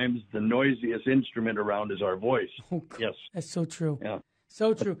many times the noisiest instrument around is our voice. Oh, yes, that's so true. Yeah,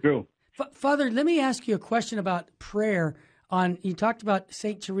 so true. That's true. Father, let me ask you a question about prayer. You talked about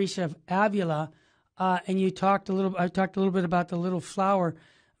Saint Teresa of Avila, and I talked a little bit about the little flower.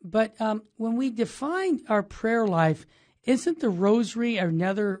 But when we define our prayer life, isn't the rosary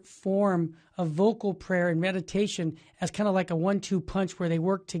another form of vocal prayer and meditation as kind of like a 1-2 punch where they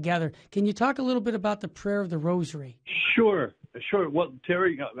work together? Can you talk a little bit about the prayer of the rosary? Sure. Well,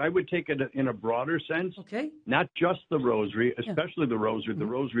 Terry, I would take it in a broader sense. Okay. Not just the rosary, especially the rosary. The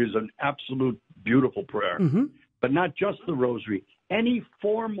rosary is an absolute beautiful prayer. Mm-hmm. But not just the rosary. Any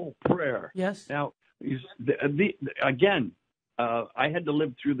formal prayer. Yes. Now, again, I had to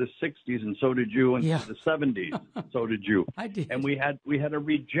live through the 60s, and so did you, and the 70s, so did you. I did. And we had a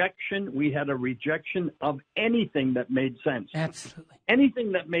rejection. We had a rejection of anything that made sense. Absolutely.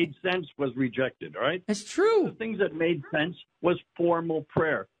 Anything that made sense was rejected. All right. It's true. The things that made sense was formal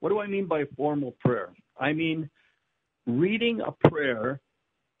prayer. What do I mean by formal prayer? I mean reading a prayer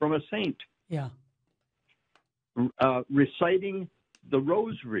from a saint. Yeah. Reciting the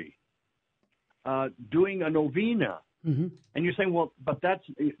rosary, doing a novena. Mm-hmm. And you're saying, well, but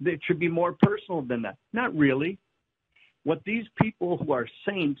it should be more personal than that. Not really. What these people who are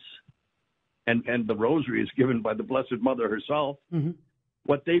saints, and the rosary is given by the Blessed Mother herself, mm-hmm.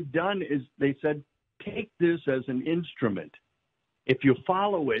 what they've done is they said, take this as an instrument. If you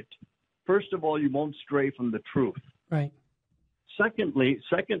follow it, first of all, you won't stray from the truth. Right. Secondly,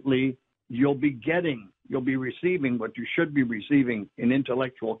 you'll be receiving what you should be receiving in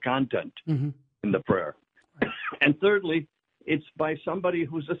intellectual content mm-hmm. in the prayer. Right. And thirdly, it's by somebody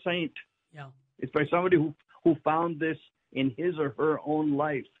who's a saint. Yeah. It's by somebody who found this in his or her own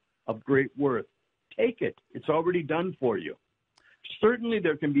life of great worth. Take it. It's already done for you. Certainly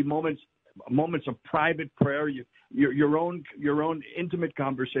there can be moments of private prayer, your own intimate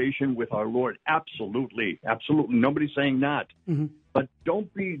conversation with our Lord. Absolutely. Nobody's saying not. Mm-hmm. But don't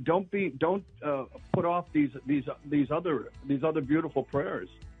put off these other beautiful prayers.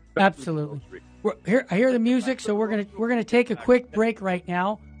 Absolutely. I hear the music, so we're gonna take a quick break right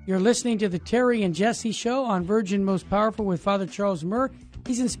now. You're listening to the Terry and Jesse Show on Virgin Most Powerful with Father Charles Murr.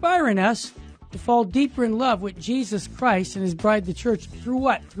 He's inspiring us to fall deeper in love with Jesus Christ and His bride, the church, through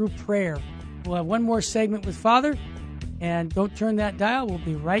what? Through prayer. We'll have one more segment with Father, and don't turn that dial. We'll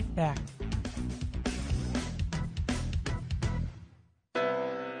be right back.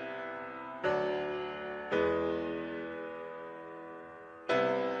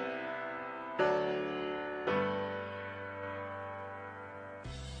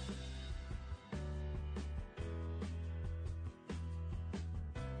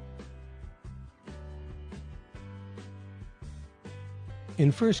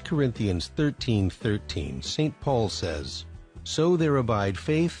 In 1 Corinthians 13:13, St. Paul says, "So there abide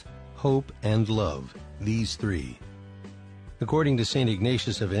faith, hope, and love, these three." According to St.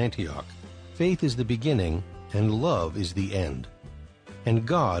 Ignatius of Antioch, faith is the beginning and love is the end. And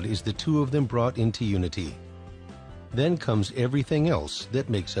God is the two of them brought into unity. Then comes everything else that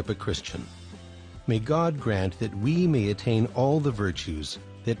makes up a Christian. May God grant that we may attain all the virtues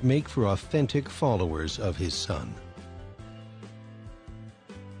that make for authentic followers of His Son.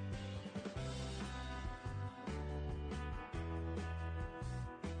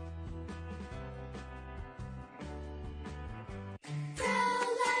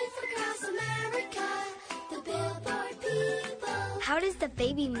 How does the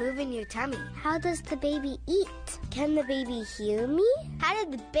baby move in your tummy? How does the baby eat? Can the baby hear me? How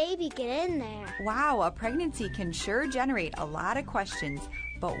did the baby get in there? Wow, a pregnancy can sure generate a lot of questions.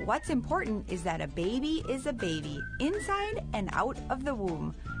 But what's important is that a baby is a baby, inside and out of the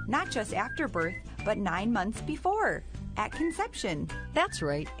womb. Not just after birth, but 9 months before. at conception. That's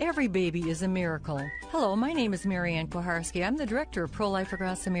right. Every baby is a miracle. Hello, my name is Marianne Koharski. I'm the director of Pro-Life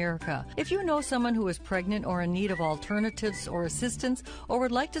Across America. If you know someone who is pregnant or in need of alternatives or assistance or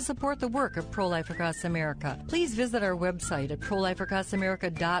would like to support the work of Pro-Life Across America, please visit our website at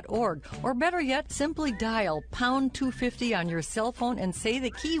prolifeacrossamerica.org, or better yet, simply dial pound 250 on your cell phone and say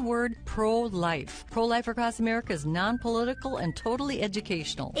the keyword pro-life. Pro-Life Across America is non-political and totally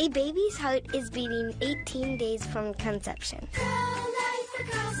educational. A baby's heart is beating 18 days from conception. Pro-Life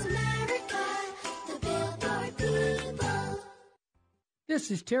Across America, the Billboard people.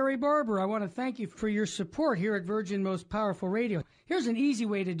 This is Terry Barber. I want to thank you for your support here at Virgin Most Powerful Radio. Here's an easy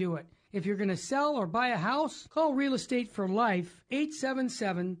way to do it. If you're going to sell or buy a house, call Real Estate for Life,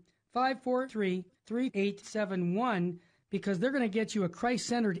 877-543-3871, because they're going to get you a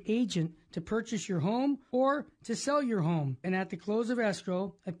Christ-centered agent to purchase your home or to sell your home. And at the close of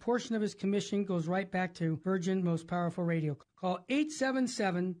escrow, a portion of his commission goes right back to Virgin Most Powerful Radio. Call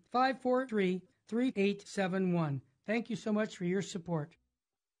 877-543-3871. Thank you so much for your support.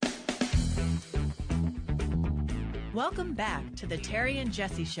 Welcome back to the Terry and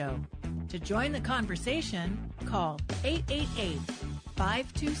Jesse Show. To join the conversation, call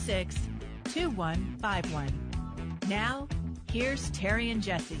 888-526-2151. Now, here's Terry and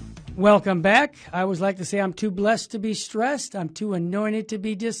Jesse. Welcome back. I always like to say I'm too blessed to be stressed. I'm too anointed to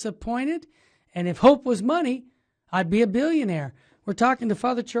be disappointed. And if hope was money, I'd be a billionaire. We're talking to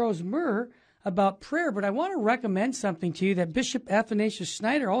Father Charles Murr about prayer, but I want to recommend something to you that Bishop Athanasius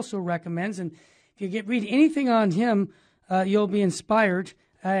Schneider also recommends. And if you read anything on him, you'll be inspired.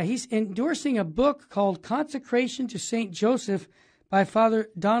 He's endorsing a book called Consecration to St. Joseph by Father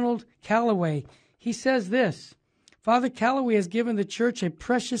Donald Calloway. He says this: Father Calloway has given the church a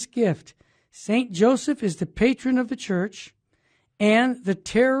precious gift. St. Joseph is the patron of the church and the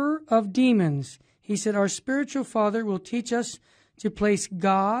terror of demons. He said, our spiritual father will teach us to place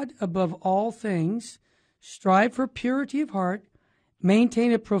God above all things, strive for purity of heart,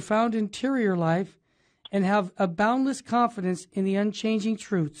 maintain a profound interior life, and have a boundless confidence in the unchanging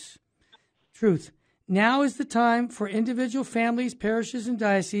truth. Now is the time for individual families, parishes, and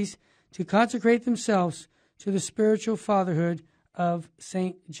dioceses to consecrate themselves to the spiritual fatherhood of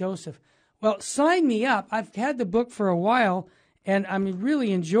St. Joseph. Well, sign me up. I've had the book for a while, and I'm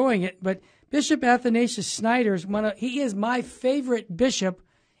really enjoying it. But Bishop Athanasius Schneider he is my favorite bishop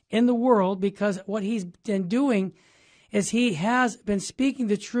in the world, because what he's been doing is he has been speaking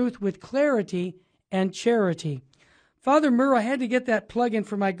the truth with clarity and charity. Father Murr, I had to get that plug in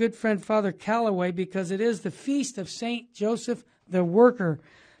for my good friend Father Calloway, because it is the feast of St. Joseph the Worker.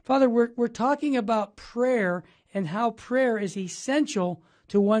 Father, we're talking about prayer and how prayer is essential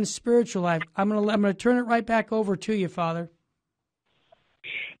to one's spiritual life. I'm going to turn it right back over to you, Father.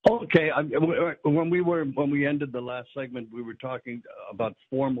 Okay. When we ended the last segment, we were talking about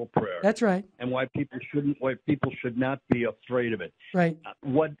formal prayer. That's right. And why people should not be afraid of it. Right.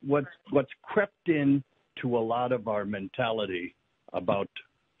 What's crept in to a lot of our mentality about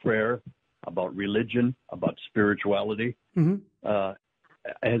prayer, about religion, about spirituality,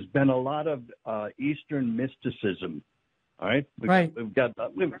 has been a lot of Eastern mysticism. All right. We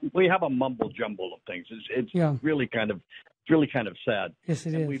have a mumble jumble of things. It's really kind of sad. Yes,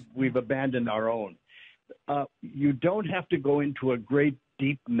 it is. We've abandoned our own. You don't have to go into a great,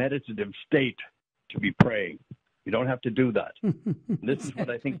 deep meditative state to be praying. You don't have to do that. This is what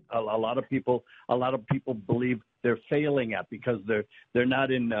I think a lot of people believe they're failing at, because they're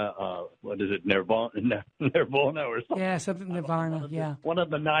not in what is it, Nirvana or something. Yeah, something Nirvana. Yeah. One of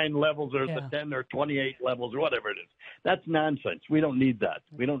the 9 levels, or the 10 or 28 levels, or whatever it is. That's nonsense. We don't need that.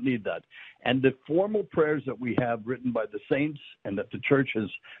 And the formal prayers that we have written by the saints and that the church has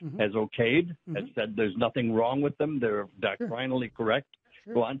okayed, has said there's nothing wrong with them. They're doctrinally correct.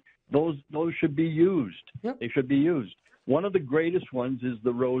 Go on. Those should be used. Yep. They should be used. One of the greatest ones is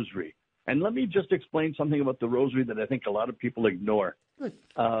the Rosary. And let me just explain something about the Rosary that I think a lot of people ignore. Good.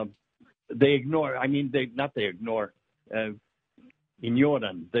 Ignoran.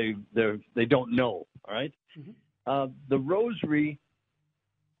 They don't know. All right. The Rosary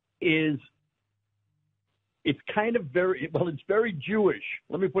it's very Jewish.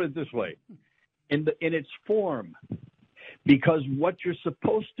 Let me put it this way, in its form. Because what you're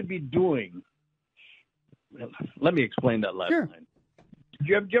supposed to be doing, let me explain that last line. Did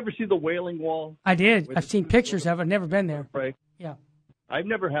you ever see the Wailing Wall? I did. I've seen pictures of it. I've never been there. Right. Yeah. I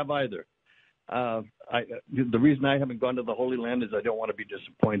never have either. The reason I haven't gone to the Holy Land is I don't want to be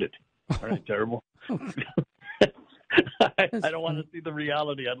disappointed. Aren't I terrible? I don't want to see the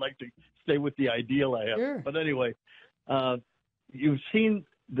reality. I'd like to stay with the ideal I have. Sure. But anyway, you've seen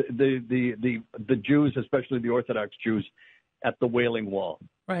the Jews, especially the Orthodox Jews, at the Wailing Wall.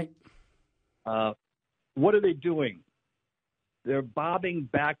 Right. What are they doing? They're bobbing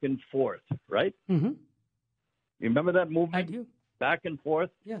back and forth, right? Mm-hmm. You remember that movement? I do. Back and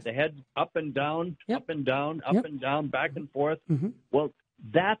forth. Yes. The head up and down, Yep. up and down, up Yep. and down, back and forth. Mm-hmm. Well,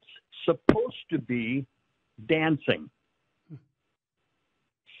 that's supposed to be dancing.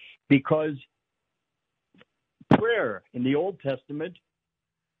 Because prayer in the Old Testament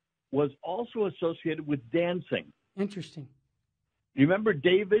was also associated with dancing. Interesting. You remember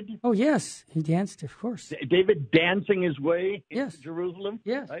David? Oh, yes. He danced, of course. David dancing his way Yes. into Jerusalem?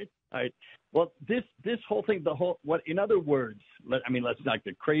 Yes. Right? All right. Well, this whole thing, in other words, let's not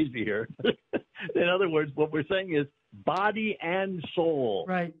get crazy here. In other words, what we're saying is body and soul.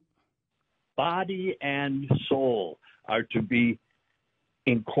 Right. Body and soul are to be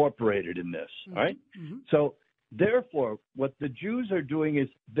incorporated in this. Mm-hmm. All right? Mm-hmm. So, therefore, what the Jews are doing is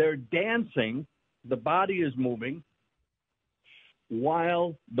they're dancing, the body is moving,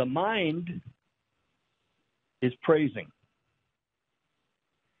 while the mind is praising.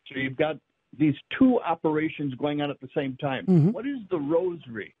 So you've got these two operations going on at the same time. Mm-hmm. What is the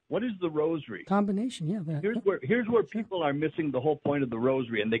rosary? What is the rosary? Combination, yeah. Here's where people are missing the whole point of the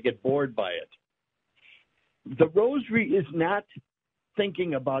rosary, and they get bored by it. The rosary is not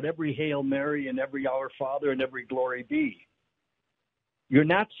thinking about every Hail Mary and every Our Father and every Glory Be. You're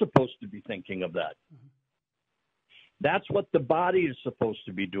not supposed to be thinking of that. Mm-hmm. That's what the body is supposed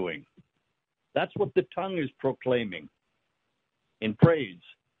to be doing. That's what the tongue is proclaiming in praise.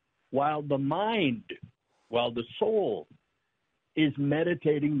 While the mind, while the soul is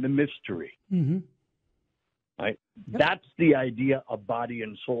meditating the mystery. Mm-hmm. Right? Yep. That's the idea of body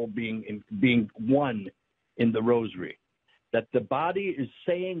and soul being one in the rosary. That the body is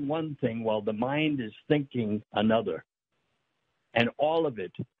saying one thing while the mind is thinking another. And all of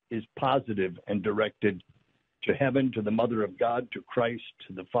it is positive and directed to heaven, to the Mother of God, to Christ,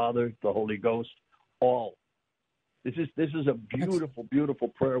 to the Father, the Holy Ghost, all. This is a beautiful, beautiful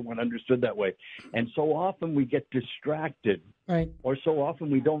prayer when understood that way. And so often we get distracted. Right. Or so often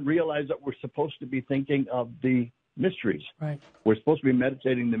we don't realize that we're supposed to be thinking of the mysteries. Right. We're supposed to be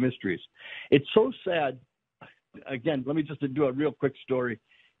meditating the mysteries. It's so sad. Again, let me just do a real quick story.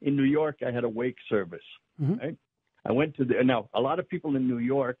 In New York, I had a wake service. Mm-hmm. Right? I went to now, a lot of people in New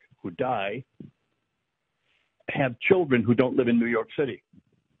York who die have children who don't live in New York City.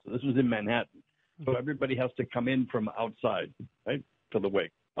 So this was in Manhattan. So everybody has to come in from outside, right, to the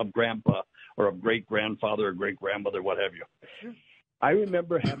wake of grandpa or of great-grandfather or great-grandmother, what have you. Sure. I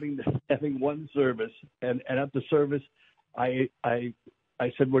remember having one service, and at the service, I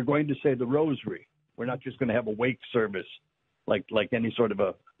said, we're going to say the rosary. We're not just going to have a wake service like any sort of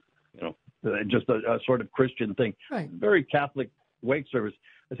a, just a sort of Christian thing. Right. Very Catholic wake service.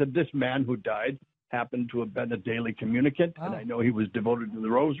 I said, this man who died happened to have been a daily communicant, and I know he was devoted to the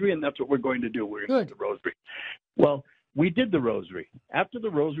rosary, and that's what we're going to do. We're going to do the rosary. Well, we did the rosary. After the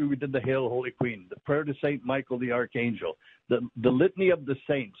rosary, we did the Hail, Holy Queen, the prayer to St. Michael the Archangel, the litany of the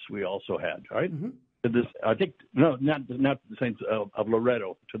saints we also had, all right? Mm-hmm. I think, no, not the saints of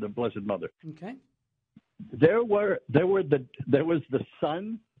Loretto, to the Blessed Mother. Okay. There was the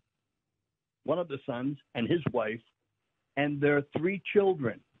son, one of the sons, and his wife, and their 3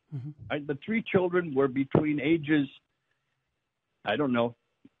 children. Mm-hmm. Right? The 3 children were between ages, 8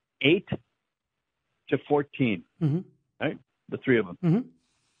 to 14. Mm-hmm. Right? The 3 of them. Mm-hmm.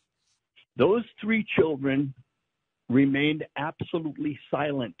 Those 3 children remained absolutely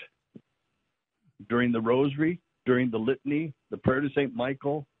silent during the rosary, during the litany, the prayer to St.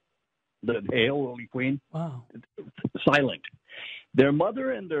 Michael, the Hail, Holy Queen. Wow. Silent. Their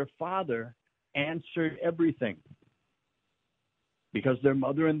mother and their father answered everything, because their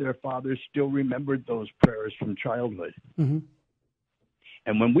mother and their father still remembered those prayers from childhood. Mm-hmm.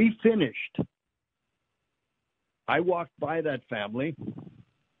 And when we finished, I walked by that family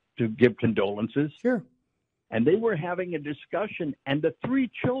to give condolences. Sure. And they were having a discussion, and the 3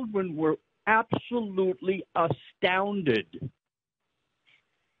 children were absolutely astounded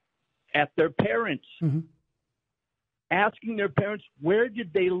at their parents, mm-hmm. asking their parents, where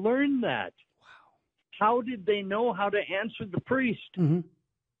did they learn that? How did they know how to answer the priest? Mm-hmm.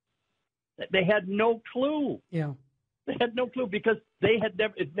 They had no clue. Yeah. They had no clue because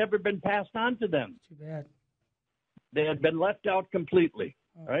it's never been passed on to them. Too bad. They had been left out completely.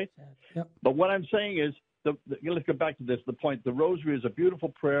 Right? Yep. But what I'm saying is, let's go back to this. The point, the rosary is a beautiful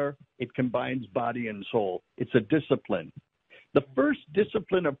prayer. It combines body and soul. It's a discipline. The first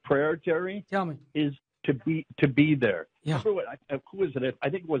discipline of prayer, Terry, tell me, is to be there. Yeah. Who is it? I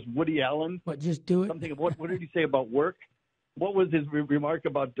think it was Woody Allen. What? Just do it. Something. What did he say about work? what was his remark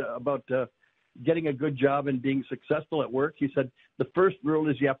about getting a good job and being successful at work? He said the first rule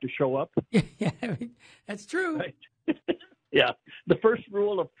is you have to show up. Yeah, that's true. Right. Yeah. The first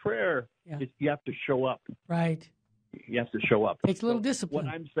rule of prayer is you have to show up. Right. You have to show up. Takes a little discipline.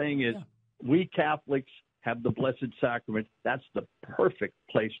 What I'm saying is we Catholics have the Blessed Sacrament. That's the perfect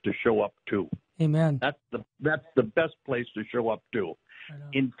place to show up to. Amen. That's the best place to show up to.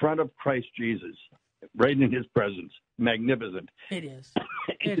 In front of Christ Jesus, right in his presence. Magnificent. It is.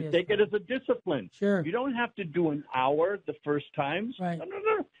 And to take it as a discipline. Sure. You don't have to do an hour the first times. Right.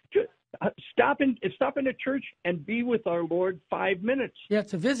 No. Just stop in a church and be with our Lord 5 minutes. Yeah,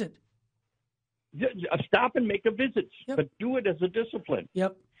 it's a visit. Stop and make a visit, but do it as a discipline.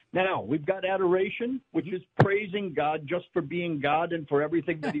 Yep. Now, we've got adoration, which is praising God just for being God and for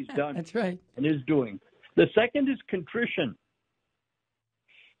everything that he's done. That's right. And is doing. The second is contrition.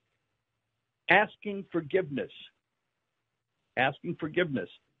 Asking forgiveness. Asking forgiveness.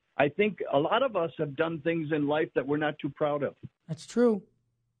 I think a lot of us have done things in life that we're not too proud of. That's true.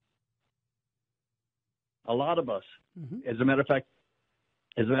 A lot of us. As a matter of fact,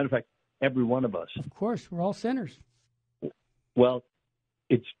 every one of us. Of course, we're all sinners. Well,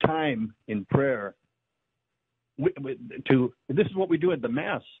 it's time in prayer this is what we do at the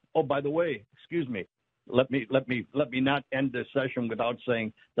Mass. Oh, by the way, excuse me. Let me not end this session without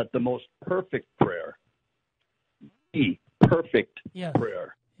saying that the most perfect prayer, the perfect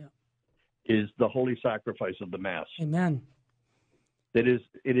prayer, is the holy sacrifice of the Mass. Amen. It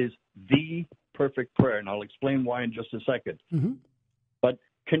is the perfect prayer, and I'll explain why in just a second. But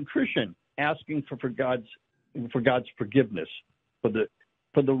contrition, asking for God's forgiveness for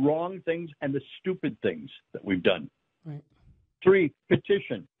the wrong things and the stupid things that we've done. Right. 3,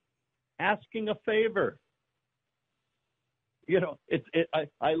 petition, asking a favor.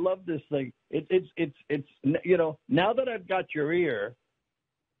 I love this thing. It's now that I've got your ear,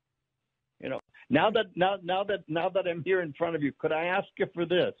 now that I'm here in front of you, could I ask you for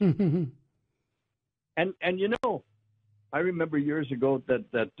this? And I remember years ago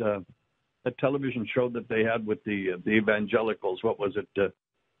that a television show that they had with the evangelicals. What was it?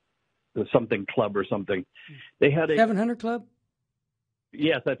 The something club or something. They had a 700 Club.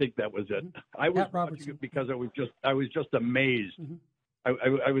 Yes, I think that was it. I was watching it because I was just amazed.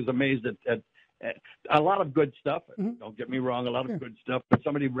 I was amazed at a lot of good stuff. Don't get me wrong, a lot of good stuff. But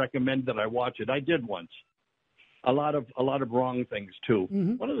somebody recommended that I watch it. I did once. A lot of wrong things too.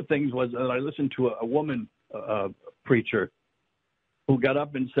 One of the things was that I listened to a woman preacher who got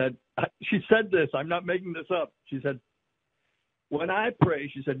up and said, she said this, I'm not making this up. She said, when I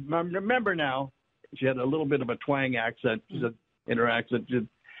pray, she said, remember now, she had a little bit of a twang accent. She said, in her accent, she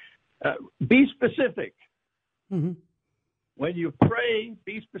said, be specific. When you pray,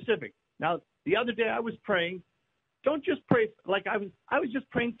 be specific. Now, the other day I was praying, don't just pray like I was just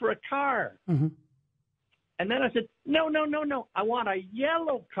praying for a car. And then I said, no, I want a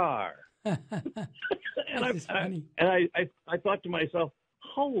yellow car. And I thought to myself,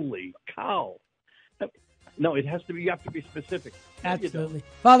 holy cow. No, you have to be specific. Absolutely.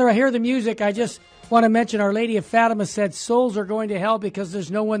 Father, I hear the music. I just want to mention Our Lady of Fatima said souls are going to hell because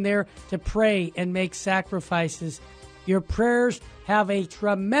there's no one there to pray and make sacrifices. Your prayers have a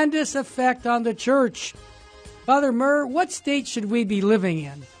tremendous effect on the church. Father Murr, what state should we be living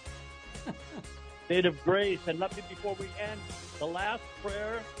in? State of grace. And let me, before we end, the last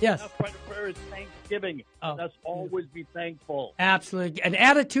prayer, yes. The last part of prayer is thanksgiving. Let's always be thankful. Absolutely. An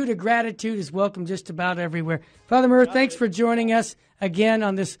attitude of gratitude is welcome just about everywhere. Father Murr, thanks for joining us again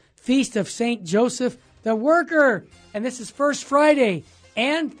on this feast of St. Joseph the Worker. And this is First Friday.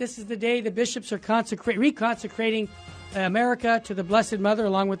 And this is the day the bishops are reconsecrating America to the Blessed Mother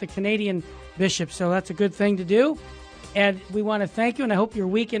along with the Canadian bishops. So that's a good thing to do. And we want to thank you, and I hope your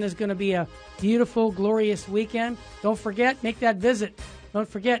weekend is going to be a beautiful, glorious weekend. Don't forget, make that visit. Don't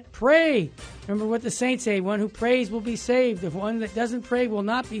forget, pray. Remember what the saints say, one who prays will be saved. The one that doesn't pray will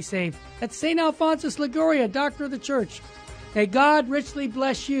not be saved. That's St. Alphonsus Liguria, Doctor of the Church. May God richly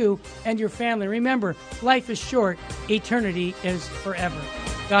bless you and your family. Remember, life is short. Eternity is forever.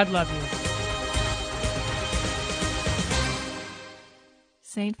 God love you.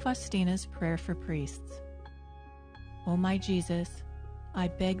 St. Faustina's Prayer for Priests. O my Jesus, I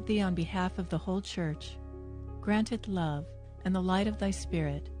beg thee on behalf of the whole Church, grant it love and the light of thy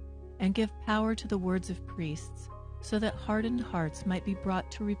Spirit, and give power to the words of priests, so that hardened hearts might be brought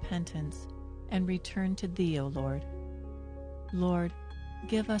to repentance and return to thee, O Lord. Lord,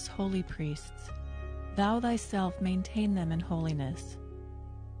 give us holy priests. Thou thyself maintain them in holiness.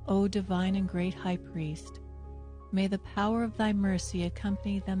 O divine and great High Priest, may the power of thy mercy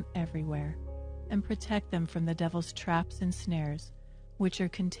accompany them everywhere, and protect them from the devil's traps and snares, which are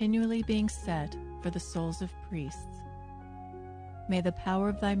continually being set for the souls of priests. May the power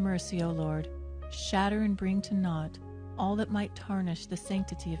of thy mercy, O Lord, shatter and bring to naught all that might tarnish the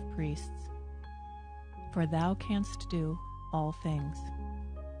sanctity of priests. For thou canst do all things.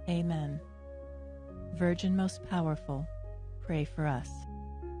 Amen. Virgin most powerful, pray for us.